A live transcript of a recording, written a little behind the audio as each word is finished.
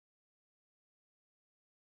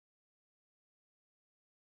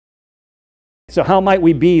So how might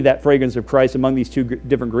we be that fragrance of Christ among these two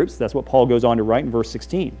different groups? That's what Paul goes on to write in verse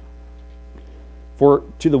 16. For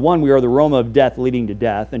to the one we are the aroma of death leading to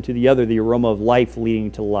death, and to the other the aroma of life leading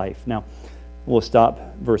to life. Now, we'll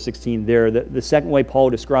stop verse 16 there. The second way Paul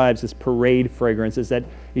describes this parade fragrance is that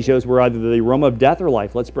he shows we're either the aroma of death or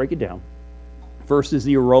life. Let's break it down. First is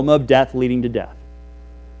the aroma of death leading to death.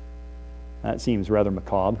 That seems rather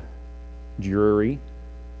macabre, dreary.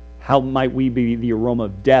 How might we be the aroma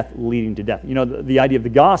of death leading to death? You know, the idea of the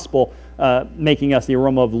gospel making us the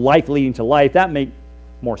aroma of life leading to life, that makes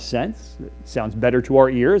more sense. It sounds better to our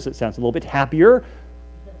ears. It sounds a little bit happier.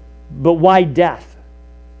 But why death?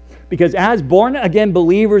 Because as born-again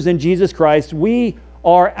believers in Jesus Christ, we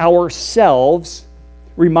are ourselves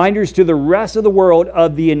reminders to the rest of the world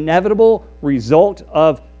of the inevitable result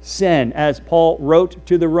of sin. As Paul wrote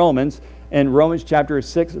to the Romans in Romans chapter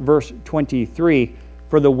 6, verse 23,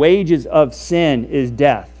 for the wages of sin is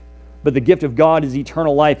death, but the gift of God is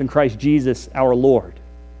eternal life in Christ Jesus our Lord.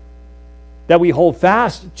 That we hold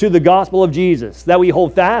fast to the gospel of Jesus, that we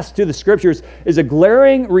hold fast to the scriptures, is a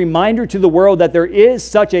glaring reminder to the world that there is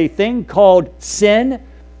such a thing called sin,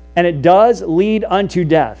 and it does lead unto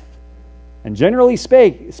death. And generally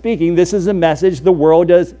speaking, this is a message the world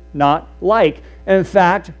does not like. In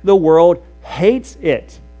fact, the world hates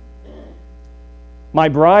it. My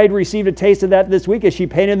bride received a taste of that this week as she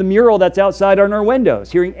painted the mural that's outside on our windows,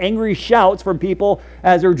 hearing angry shouts from people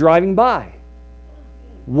as they're driving by.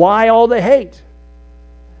 Why all the hate?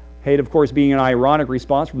 Hate, of course, being an ironic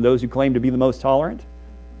response from those who claim to be the most tolerant.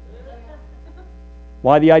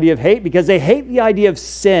 Why the idea of hate? Because they hate the idea of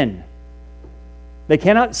sin. They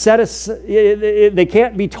cannot they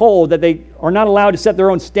can't be told that they are not allowed to set their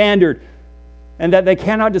own standard and that they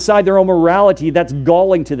cannot decide their own morality. That's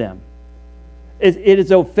galling to them. It is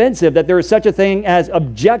offensive that there is such a thing as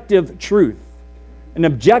objective truth, an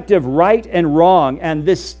objective right and wrong, and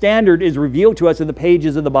this standard is revealed to us in the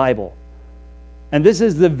pages of the Bible. And this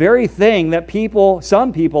is the very thing that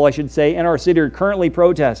some people, I should say, in our city are currently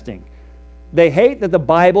protesting. They hate that the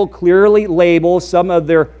Bible clearly labels some of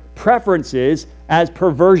their preferences as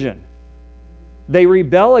perversion. They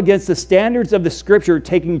rebel against the standards of the Scripture,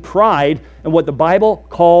 taking pride in what the Bible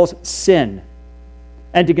calls sin.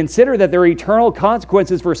 And to consider that there are eternal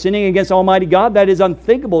consequences for sinning against Almighty God, that is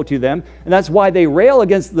unthinkable to them. And that's why they rail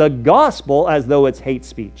against the gospel as though it's hate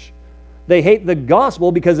speech. They hate the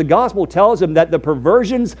gospel because the gospel tells them that the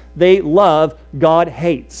perversions they love, God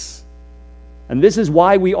hates. And this is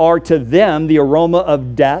why we are to them the aroma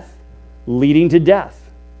of death leading to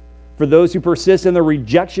death. For those who persist in the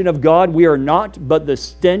rejection of God, we are not but the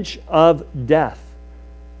stench of death.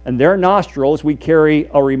 In their nostrils, we carry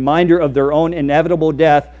a reminder of their own inevitable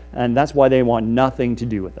death, and that's why they want nothing to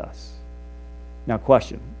do with us. Now,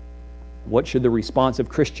 question. What should the response of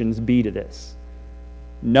Christians be to this?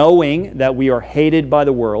 Knowing that we are hated by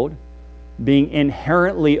the world, being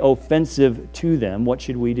inherently offensive to them, what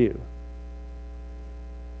should we do?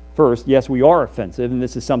 First, yes, we are offensive, and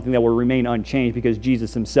this is something that will remain unchanged because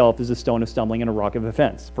Jesus himself is a stone of stumbling and a rock of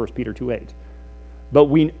offense, 1 Peter 2:8. But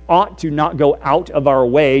we ought to not go out of our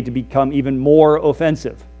way to become even more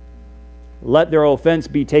offensive. Let their offense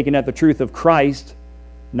be taken at the truth of Christ,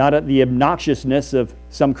 not at the obnoxiousness of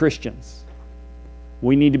some Christians.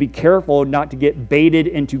 We need to be careful not to get baited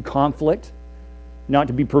into conflict, not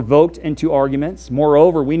to be provoked into arguments.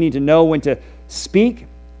 Moreover, we need to know when to speak,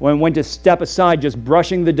 when to step aside, just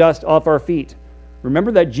brushing the dust off our feet.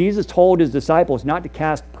 Remember that Jesus told his disciples not to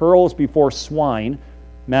cast pearls before swine,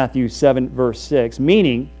 Matthew 7, verse 6,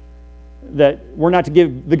 meaning that we're not to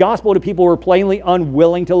give the gospel to people who are plainly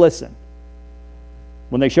unwilling to listen.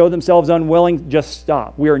 When they show themselves unwilling, just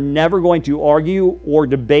stop. We are never going to argue or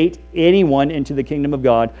debate anyone into the kingdom of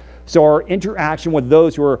God. So our interaction with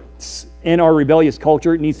those who are in our rebellious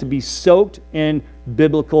culture needs to be soaked in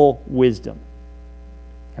biblical wisdom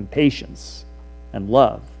and patience and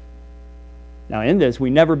love. Now in this,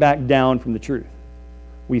 we never back down from the truth.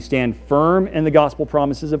 We stand firm in the gospel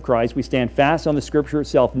promises of Christ. We stand fast on the Scripture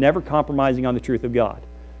itself, never compromising on the truth of God.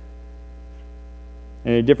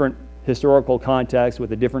 In a different historical context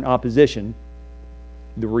with a different opposition,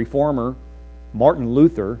 the reformer Martin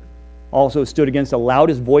Luther also stood against the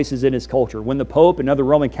loudest voices in his culture. When the Pope and other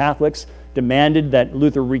Roman Catholics demanded that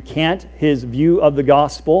Luther recant his view of the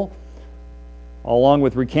gospel, along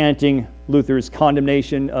with recanting Luther's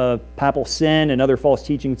condemnation of papal sin and other false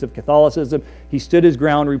teachings of Catholicism, he stood his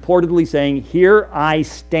ground, reportedly saying, "Here I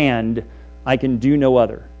stand, I can do no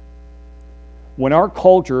other." when our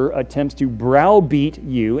culture attempts to browbeat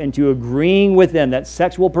you into agreeing with them that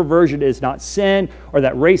sexual perversion is not sin, or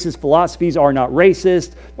that racist philosophies are not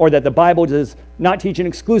racist, or that the Bible does not teach an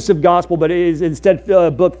exclusive gospel, but it is instead a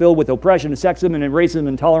book filled with oppression and sexism and racism,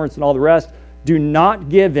 intolerance, and all the rest, do not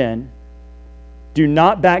give in. Do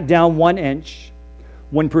not back down 1 inch.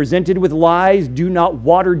 When presented with lies, do not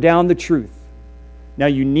water down the truth. Now,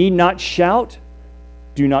 you need not shout.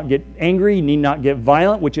 Do not get angry. You need not get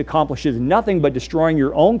violent, which accomplishes nothing but destroying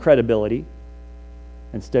your own credibility.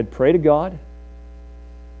 Instead, pray to God.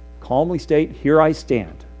 Calmly state, here I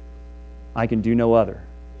stand. I can do no other.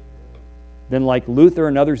 Then, like Luther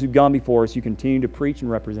and others who've gone before us, you continue to preach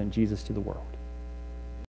and represent Jesus to the world.